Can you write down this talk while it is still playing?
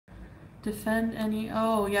Defend any,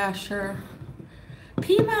 oh yeah, sure.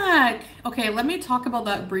 PMAC! Okay, let me talk about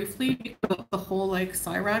that briefly, about the whole like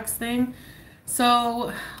Cyraxx thing.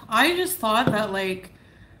 So I just thought that like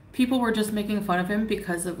people were just making fun of him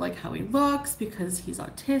because of like how he looks, because he's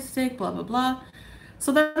autistic, blah blah blah.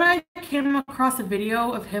 So then I came across a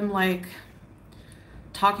video of him like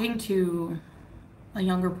talking to a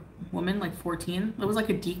younger woman, like 14. It was like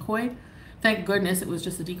a decoy. Thank goodness it was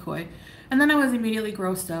just a decoy. And then I was immediately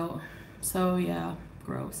grossed out. So yeah,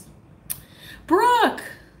 gross. Brooke!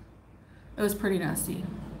 It was pretty nasty.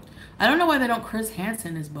 I don't know why they don't Chris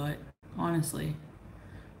Hansen his butt, honestly.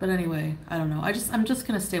 But anyway, I don't know. I'm just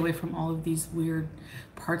gonna stay away from all of these weird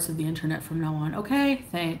parts of the internet from now on. Okay,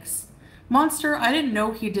 thanks. Monster, I didn't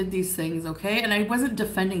know he did these things, okay? And I wasn't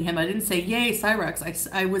defending him. I didn't say, yay, Cyraxx.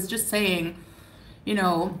 I was just saying, you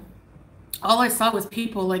know, all I saw was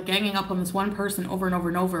people like ganging up on this one person over and over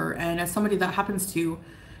and over. And as somebody that happens to,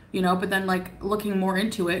 you know, but then like looking more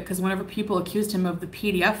into it, because whenever people accused him of the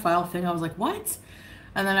PDF file thing, I was like, what?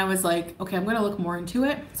 And then I was like, okay, I'm gonna look more into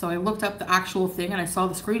it. So I looked up the actual thing and I saw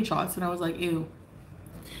the screenshots and I was like, ew.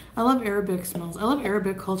 I love Arabic smells. I love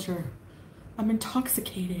Arabic culture. I'm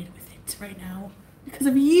intoxicated with it right now because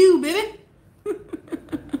of you, baby.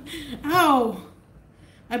 Ow.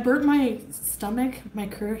 I burnt my stomach, my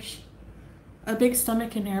kirsch. A big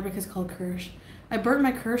stomach in Arabic is called kirsch. I burnt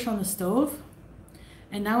my kirsch on the stove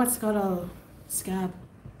and now it's got a scab.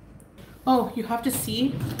 Oh, you have to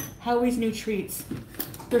see Howie's new treats.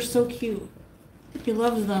 They're so cute. He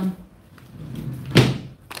loves them.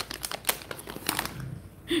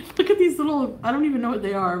 Look at these little, I don't even know what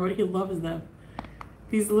they are, but he loves them.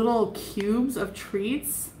 These little cubes of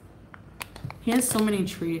treats. He has so many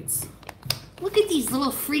treats. Look at these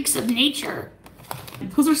little freaks of nature.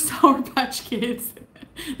 Those are Sour Patch Kids.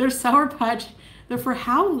 They're Sour Patch. They're for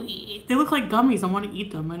Howie. They look like gummies. I want to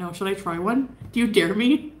eat them. I know. Should I try one? Do you dare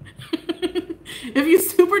me? If you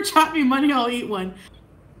super chat me money, I'll eat one.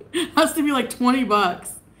 Has to be like 20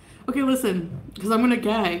 bucks. Okay, listen, because I'm gonna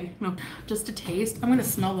gag. No, just a taste. I'm gonna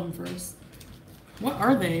smell them first. What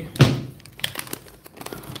are they?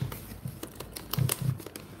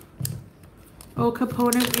 Oh,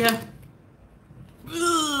 component, yeah.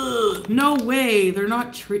 Ugh, no way, they're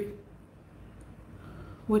not treat.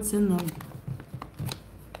 What's in them?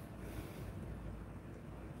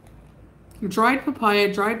 Dried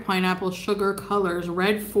papaya, dried pineapple, sugar, colors,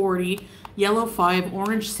 red 40, yellow 5,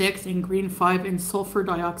 orange 6, and green 5, and sulfur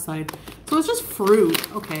dioxide. So it's just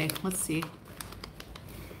fruit. Okay, let's see.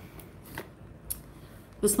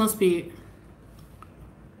 This must be...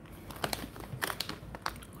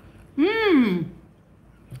 Mmm!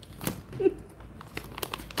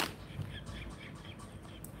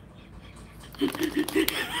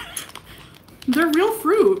 They're real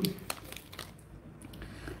fruit.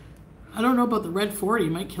 I don't know about the red 40,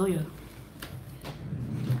 it might kill you.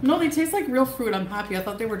 No, they taste like real fruit. I'm happy. I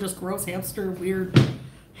thought they were just gross hamster, weird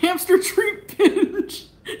hamster treat binge.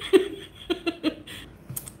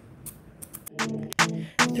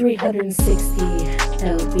 360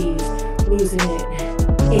 lbs, losing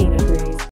it, ain't a breeze.